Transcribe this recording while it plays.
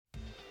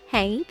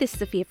Hey, this is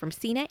Sophia from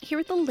CNET here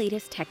with the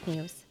latest tech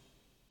news.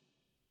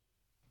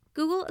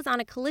 Google is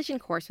on a collision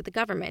course with the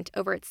government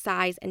over its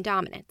size and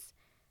dominance.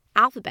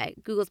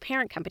 Alphabet, Google's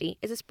parent company,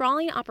 is a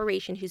sprawling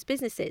operation whose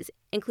businesses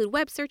include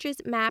web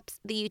searches, maps,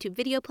 the YouTube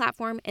video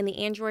platform, and the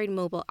Android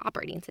mobile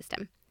operating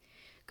system.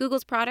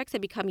 Google's products have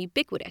become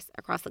ubiquitous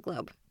across the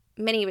globe.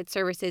 Many of its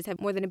services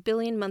have more than 1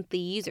 billion monthly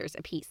users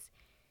apiece.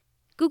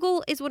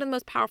 Google is one of the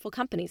most powerful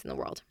companies in the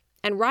world,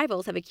 and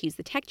rivals have accused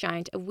the tech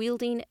giant of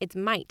wielding its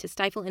might to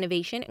stifle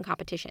innovation and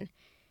competition.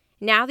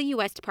 Now the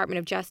U.S. Department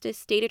of Justice,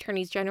 state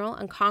attorneys general,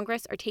 and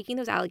Congress are taking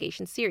those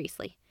allegations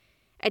seriously.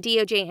 A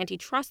DOJ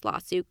antitrust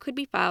lawsuit could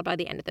be filed by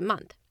the end of the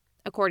month,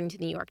 according to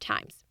the New York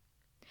Times.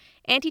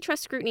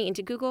 Antitrust scrutiny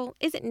into Google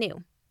isn't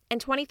new. In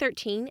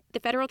 2013, the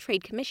Federal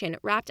Trade Commission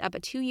wrapped up a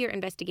 2-year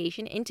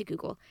investigation into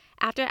Google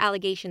after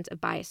allegations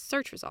of biased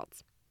search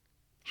results.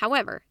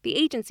 However, the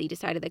agency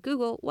decided that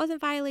Google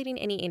wasn't violating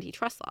any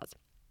antitrust laws.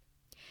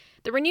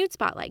 The renewed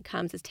spotlight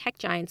comes as tech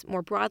giants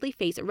more broadly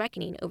face a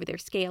reckoning over their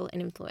scale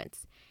and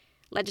influence.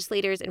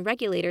 Legislators and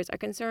regulators are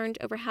concerned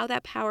over how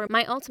that power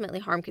might ultimately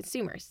harm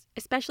consumers,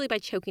 especially by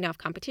choking off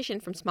competition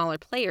from smaller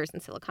players in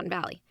Silicon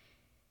Valley.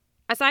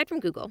 Aside from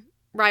Google,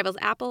 rivals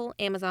Apple,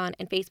 Amazon,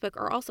 and Facebook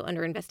are also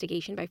under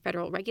investigation by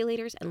federal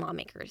regulators and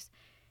lawmakers.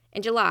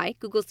 In July,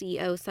 Google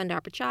CEO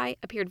Sundar Pichai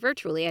appeared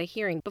virtually at a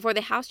hearing before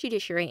the House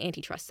Judiciary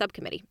Antitrust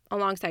Subcommittee,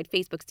 alongside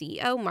Facebook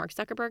CEO Mark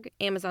Zuckerberg,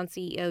 Amazon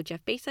CEO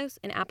Jeff Bezos,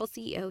 and Apple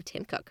CEO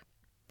Tim Cook.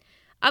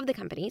 Of the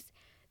companies,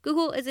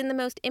 Google is in the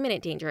most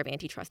imminent danger of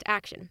antitrust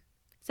action.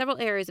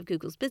 Several areas of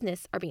Google's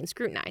business are being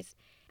scrutinized,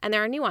 and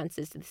there are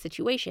nuances to the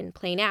situation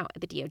playing out at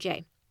the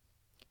DOJ.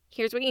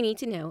 Here's what you need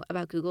to know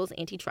about Google's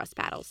antitrust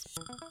battles.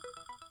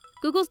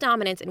 Google's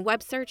dominance in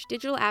web search,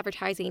 digital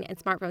advertising, and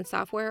smartphone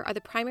software are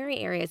the primary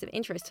areas of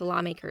interest to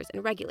lawmakers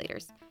and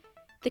regulators.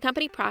 The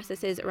company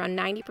processes around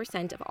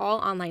 90% of all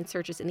online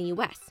searches in the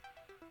U.S.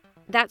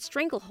 That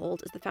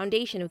stranglehold is the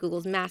foundation of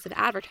Google's massive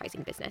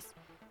advertising business,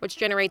 which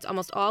generates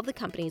almost all of the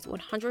company's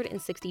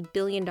 $160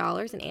 billion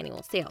in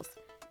annual sales.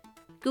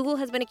 Google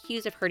has been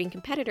accused of hurting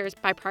competitors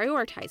by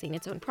prioritizing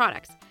its own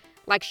products,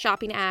 like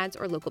shopping ads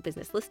or local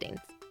business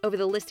listings, over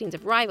the listings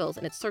of rivals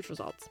in its search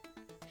results.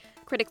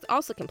 Critics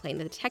also complain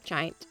that the tech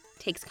giant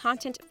takes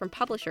content from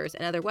publishers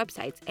and other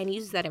websites and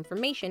uses that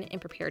information in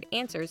prepared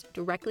answers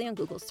directly on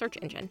Google's search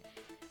engine,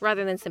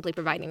 rather than simply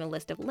providing a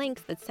list of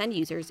links that send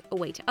users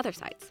away to other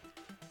sites.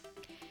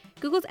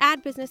 Google's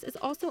ad business is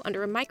also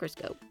under a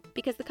microscope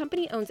because the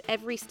company owns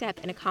every step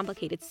in a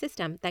complicated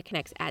system that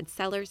connects ad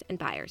sellers and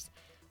buyers,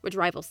 which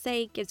rivals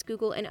say gives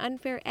Google an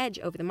unfair edge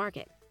over the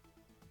market.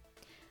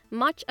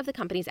 Much of the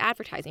company's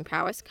advertising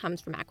prowess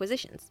comes from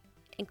acquisitions,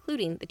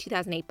 including the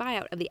 2008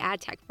 buyout of the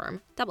ad tech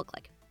firm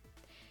DoubleClick.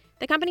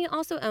 The company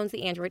also owns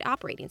the Android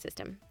operating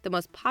system, the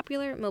most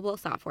popular mobile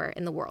software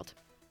in the world.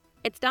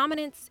 Its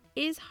dominance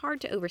is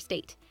hard to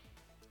overstate.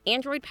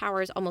 Android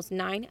powers almost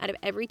 9 out of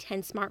every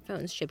 10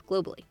 smartphones shipped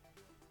globally.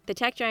 The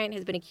tech giant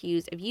has been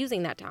accused of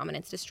using that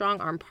dominance to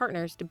strong-arm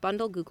partners to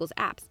bundle Google's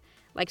apps,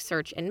 like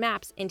Search and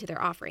Maps, into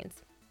their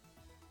offerings.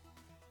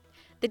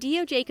 The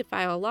DOJ could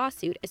file a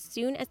lawsuit as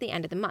soon as the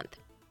end of the month,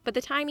 but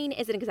the timing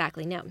isn't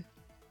exactly known.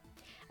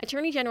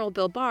 Attorney General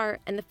Bill Barr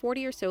and the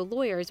 40 or so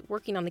lawyers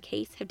working on the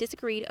case have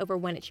disagreed over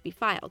when it should be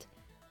filed.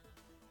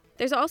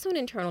 There's also an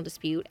internal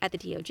dispute at the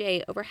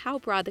DOJ over how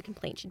broad the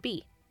complaint should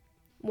be.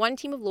 One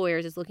team of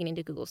lawyers is looking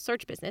into Google's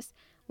search business,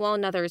 while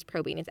another is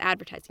probing its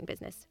advertising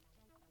business.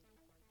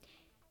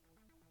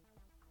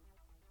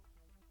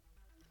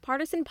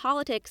 Partisan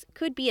politics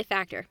could be a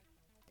factor.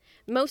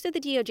 Most of the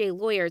DOJ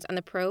lawyers on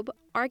the probe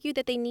argued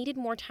that they needed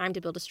more time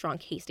to build a strong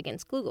case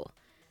against Google,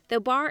 though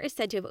Barr is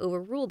said to have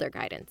overruled their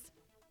guidance.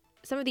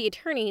 Some of the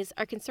attorneys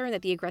are concerned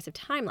that the aggressive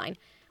timeline,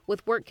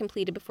 with work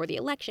completed before the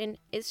election,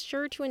 is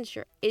to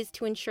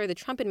ensure the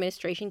Trump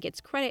administration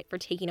gets credit for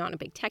taking on a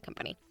big tech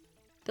company.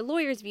 The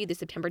lawyers viewed the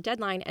September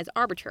deadline as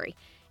arbitrary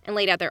and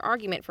laid out their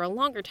argument for a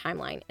longer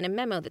timeline in a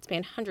memo that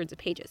spanned hundreds of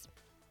pages.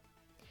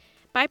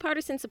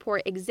 Bipartisan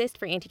support exists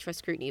for antitrust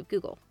scrutiny of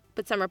Google,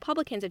 but some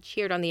Republicans have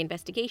cheered on the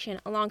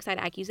investigation alongside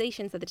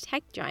accusations that the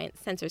tech giant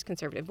censors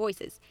conservative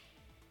voices.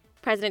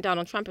 President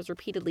Donald Trump has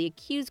repeatedly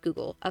accused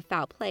Google of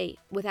foul play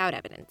without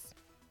evidence.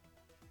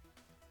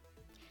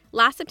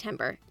 Last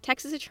September,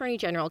 Texas Attorney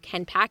General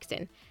Ken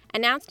Paxton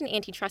announced an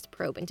antitrust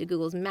probe into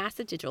Google's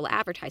massive digital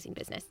advertising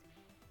business.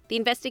 The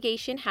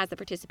investigation has the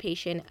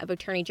participation of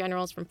attorney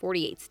generals from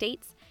 48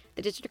 states,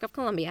 the District of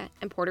Columbia,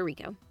 and Puerto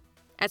Rico.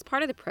 As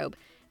part of the probe,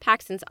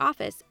 Paxton's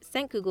office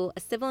sent Google a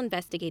civil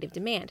investigative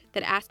demand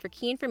that asked for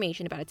key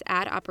information about its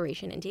ad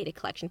operation and data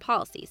collection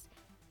policies.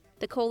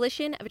 The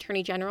coalition of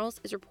attorney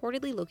generals is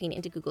reportedly looking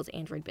into Google's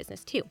Android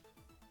business too.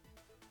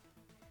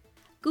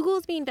 Google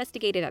is being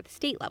investigated at the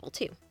state level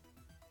too.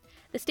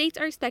 The states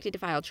are expected to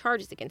file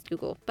charges against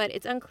Google, but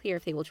it's unclear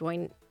if they will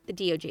join the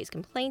DOJ's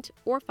complaint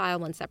or file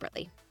one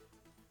separately.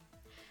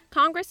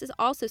 Congress is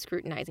also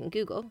scrutinizing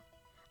Google,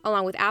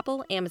 along with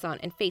Apple, Amazon,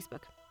 and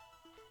Facebook.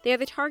 They are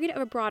the target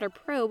of a broader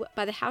probe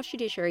by the House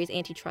Judiciary's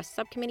Antitrust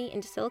Subcommittee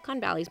into Silicon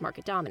Valley's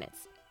market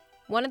dominance.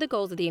 One of the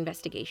goals of the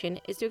investigation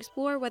is to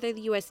explore whether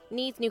the U.S.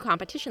 needs new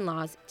competition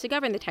laws to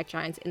govern the tech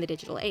giants in the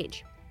digital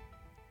age.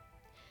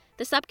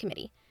 The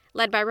subcommittee,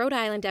 led by Rhode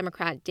Island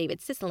Democrat David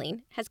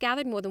Cicilline, has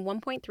gathered more than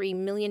 1.3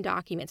 million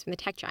documents from the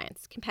tech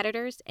giants,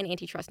 competitors, and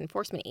antitrust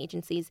enforcement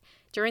agencies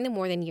during the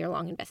more than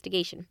year-long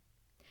investigation.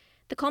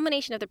 The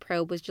culmination of the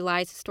probe was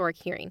July's historic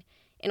hearing,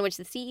 in which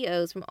the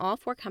CEOs from all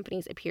 4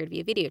 companies appeared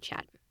via video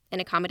chat, an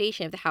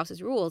accommodation of the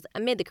House's rules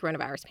amid the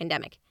coronavirus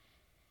pandemic.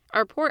 A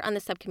report on the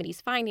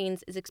subcommittee's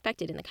findings is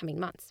expected in the coming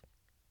months.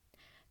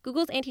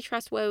 Google's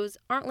antitrust woes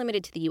aren't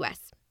limited to the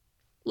U.S.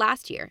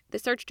 Last year, the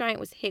search giant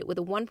was hit with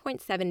a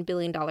 $1.7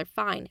 billion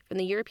fine from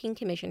the European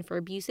Commission for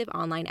abusive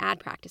online ad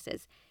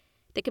practices.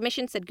 The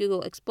Commission said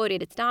Google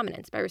exploited its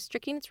dominance by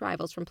restricting its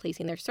rivals from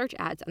placing their search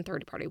ads on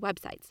third-party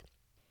websites.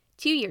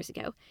 2 years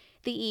ago,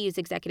 the EU's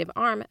executive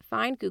arm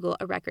fined Google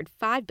a record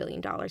 $5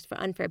 billion for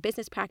unfair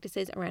business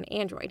practices around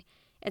Android,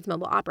 its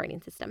mobile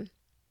operating system.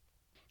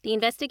 The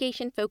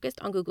investigation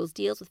focused on Google's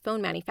deals with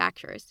phone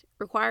manufacturers,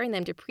 requiring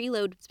them to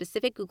preload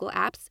specific Google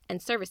apps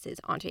and services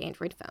onto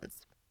Android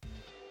phones.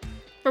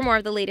 For more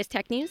of the latest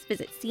tech news,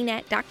 visit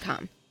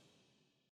cnet.com.